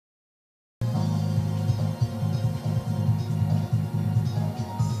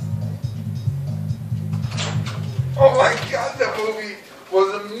Oh my God, that movie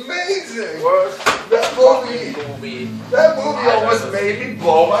was amazing. Worst That movie almost made me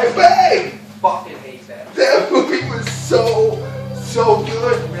blow my bag. Fucking hate that. That movie was so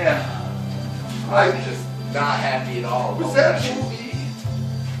good, man. I'm just not happy at all. Was that movie?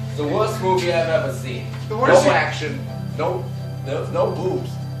 The worst movie I've ever seen. The worst no action. No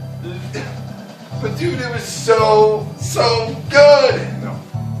boobs. But dude, it was so good. No.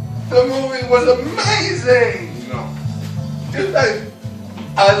 The movie was amazing. No. Dude,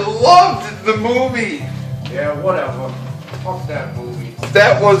 I loved the movie. Yeah, whatever. Fuck that movie.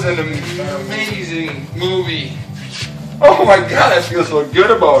 That was an amazing movie. Oh my God, I feel so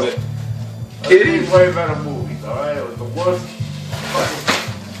good about it. Kitty, way better movies, alright? It was the worst fucking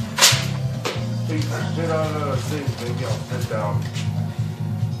piece of shit I've ever seen. Maybe I'll sit down.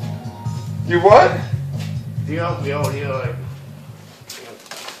 You what? Do you help me out here, like...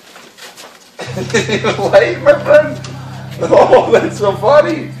 Late, my friend? Oh, that's so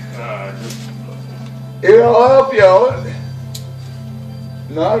funny. Here, I'll help you out.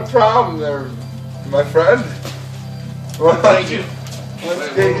 Not a problem there, my friend. Thank you.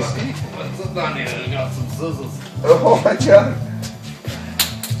 Let's take a seat. Let's sit down here. I got some scissors. Oh my God.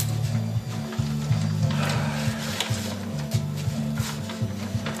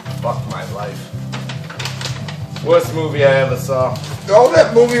 Fuck my life. Worst movie I ever saw. Oh,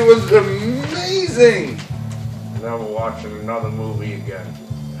 that movie was amazing. Never watching another movie again.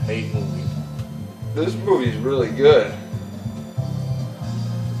 I hate movies. This movie's really good.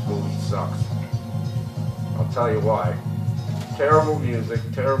 This movie sucks. I'll tell you why. Terrible music,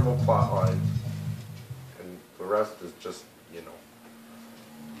 terrible plotline, and the rest is just, you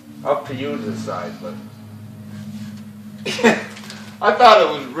know, up to you to decide, but... I thought it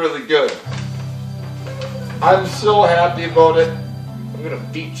was really good. I'm so happy about it. I'm gonna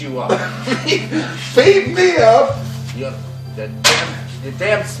beat you up. Beat me up? Your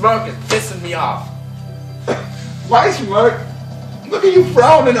damn smirk is pissing me off. Why smirk? Look at you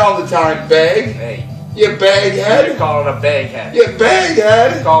frowning all the time, bag. Hey. You baghead. You're calling a baghead. You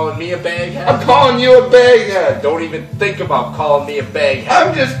baghead. You're calling me a baghead? I'm calling you a baghead. Don't even think about calling me a baghead.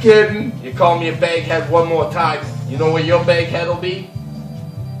 I'm just kidding. You call me a baghead one more time, you know where your baghead will be?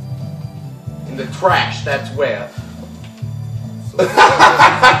 In the trash, that's where. So,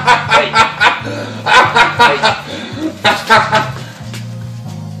 hey.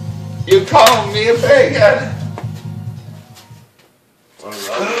 You calling me a baghead?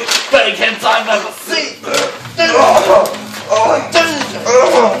 Bagheads I've ever seen!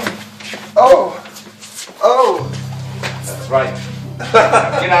 Oh. That's right.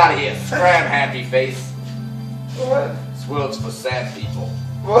 Now get out of here. Scram, happy face. What? This world's for sad people.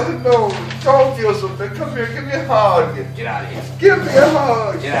 What? No, don't feel so bad. Come here, give me a hug. Get out of here. Give me a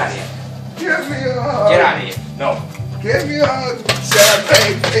hug. Get out of here. Give me a hug. Get out of here. No. Give me a hug. Sad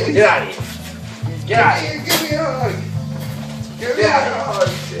face. Get out of here. Get out of here. Give me a hug. Give me a hug.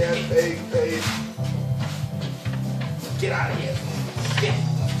 Sad face. Get out of here.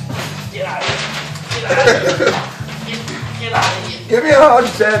 Get out of here. Get out of here. Get out of here. Give me a hug,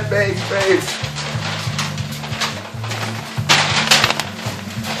 sad face.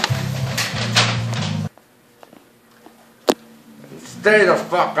 Stay the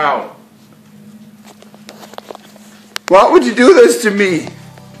fuck out. Why would you do this to me?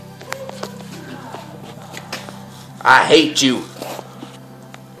 I hate you.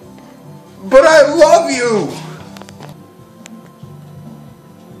 But I love you.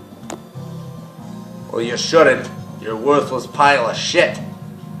 Well, you shouldn't. You're a worthless pile of shit.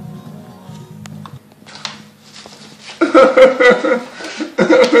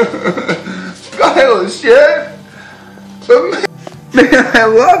 Pile of shit? But man, I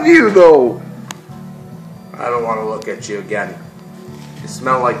love you though. I don't want to look at you again. You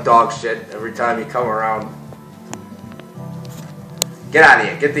smell like dog shit every time you come around. Get out of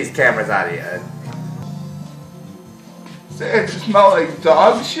here. Get these cameras out of here. Say I smell like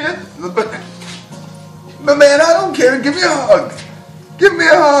dog shit? But man, I don't care. Give me a hug. Give me a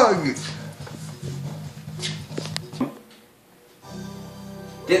hug.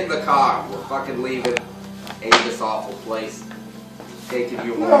 Get in the car. We're fucking leaving. Ain't this awful place. Taking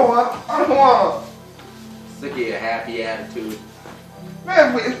you home. No, I don't want Sick of your happy attitude. to.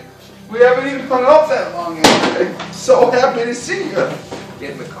 Man, we haven't even hung up that long yet. I'm so happy to see you.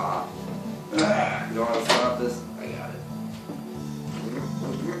 Get in the car. You don't want to stop this? I got it.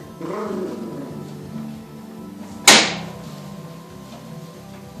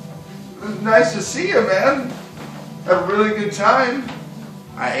 It was nice to see you, man. Had a really good time.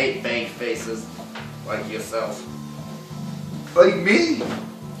 I hate bank faces like yourself. Like me?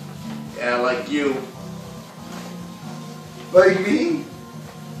 Yeah, like you. Like me?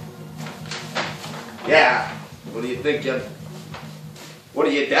 Yeah. What do you think? What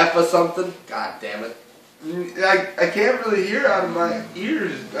are you, deaf or something? God damn it. I can't really hear out of my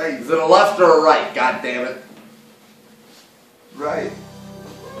ears. Is it a left or a right? God damn it. Right.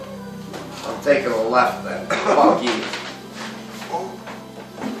 I'm taking a left then. Fuck you.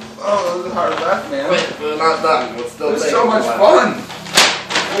 Oh, that was a hard left, man. Wait, we're not done. We're still It's taking so a much left. fun.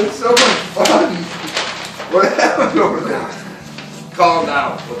 It's so much fun. What happened over there? Calm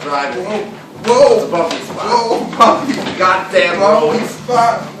down. We're driving. Whoa. It's a bumpy spot. Whoa, bumpy. Goddamn Bumpy roads.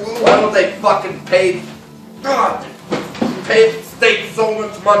 spot. Whoa. Why don't they fucking pay? God, pay the state so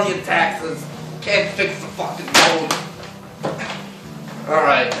much money in taxes. Can't fix the fucking road. All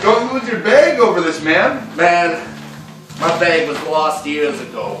right. Don't lose your bag over this, man. Man, my bag was lost years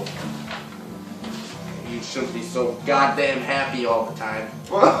ago. You shouldn't be so goddamn happy all the time.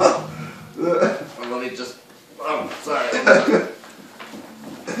 Well, Let me just. Oh, sorry.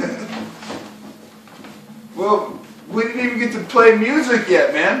 well, we didn't even get to play music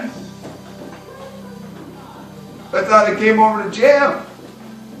yet, man. I thought I came over to jam.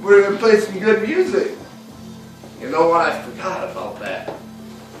 We were gonna play some good music. You know what? I forgot about that.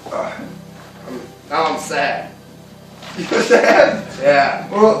 Now I'm sad. You're sad? Yeah.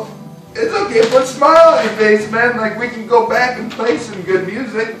 Well, it's okay. Put a smile on your face, man. Like, we can go back and play some good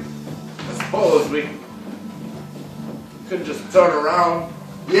music. I suppose we could just turn around.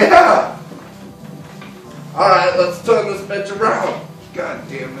 Yeah. Alright, let's turn this bitch around. God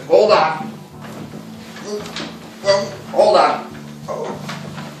damn it. Hold on. Hold on.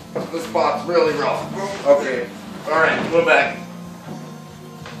 Oh. This spot's really rough. Okay. Alright, we're back.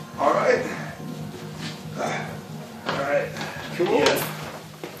 All right. Alright. Cool. Yeah.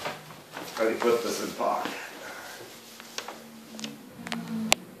 Let me put this in park.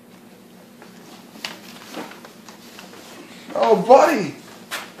 Oh, buddy.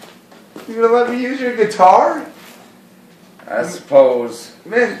 You gonna let me use your guitar? I suppose.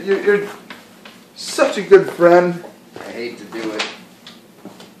 Man, you're such a good friend. I hate to do it.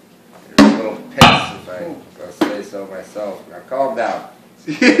 You're a little pissed if I say so myself. Now calm down.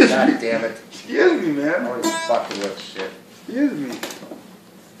 Excuse God me. damn it. Excuse me, I'm man. always fucking with shit. Excuse me.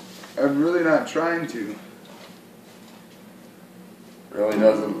 I'm really not trying to. Really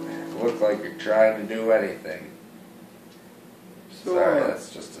doesn't look like you're trying to do anything. So, Sorry,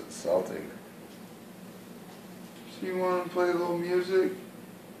 that's just insulting. So you want to play a little music?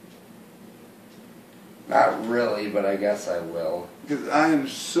 Not really, but I guess I will. Because I am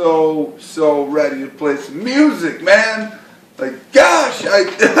so ready to play some music, man. Like, gosh,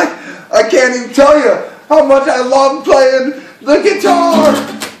 I can't even tell you how much I love playing the guitar.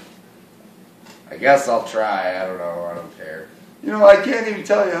 I guess I'll try. I don't know. I don't care. You know, I can't even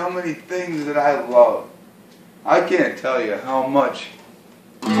tell you how many things that I love. I can't tell you how much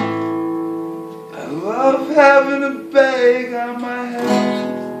I love having a bag on my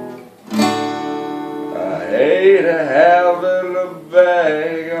head. I hate having a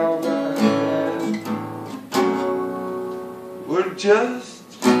bag on my head. We're just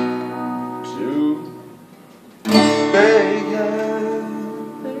Two beggars.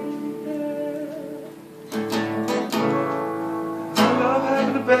 I love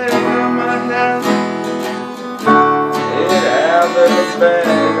having a bag on my head. hate having a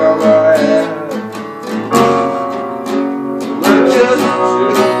bag on my head. We're just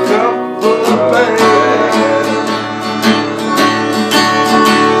a couple of beggars.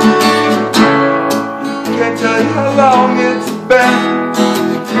 Can't tell you how long it's been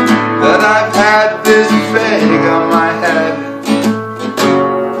that I've had this bag on my head,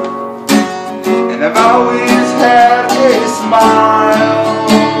 and I've always had a smile.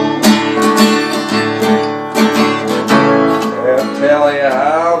 Can't tell you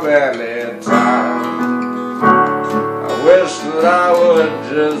how many times I wish that I would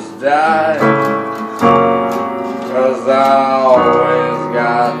just die, 'cause I always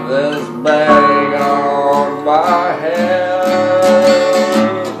got this bag on my head.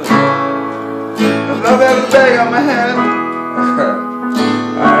 I love having a bag on my head.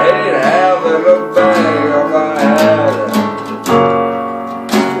 I hate having a bag on my head.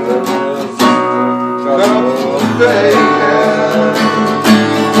 We're just a couple of Beggars.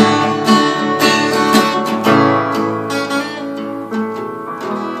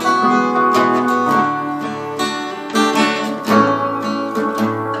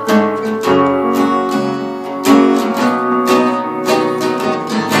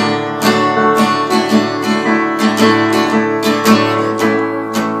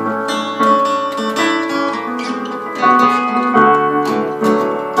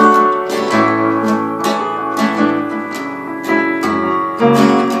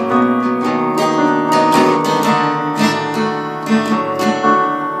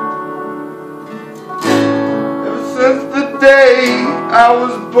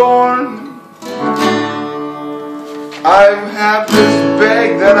 was born, I have this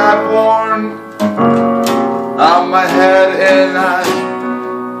bag that I've worn on my head, and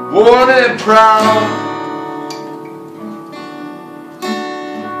I've worn it proud.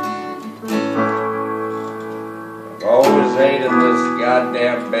 I've always hated this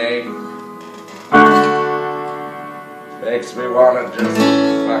goddamn bag. Makes me wanna just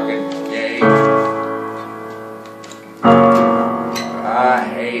fucking gag. I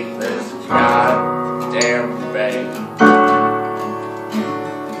hate this goddamn bag.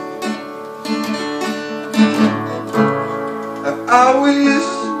 I've always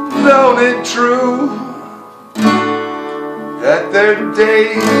known it true that their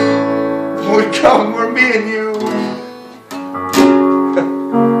day would come where me and you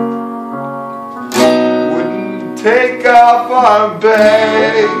wouldn't take off our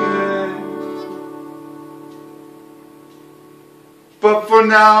bag. But for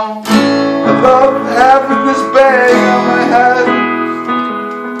now, I love having this bag on my head.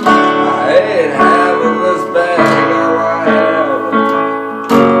 I hate having this bag on my head.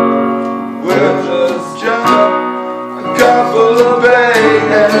 With just a couple of bags.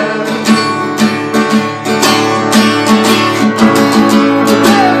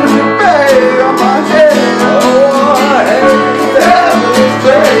 Bag on my head. Oh, I hate having this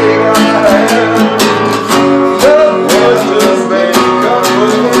bag on my head. Love was just made a couple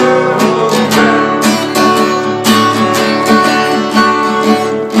of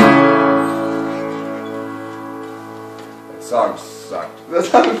That song sucked. That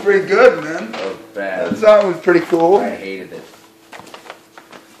song was pretty good, man. That was bad. That song was pretty cool. I hated it.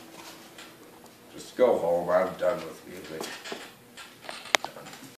 Just go home. I'm done with music.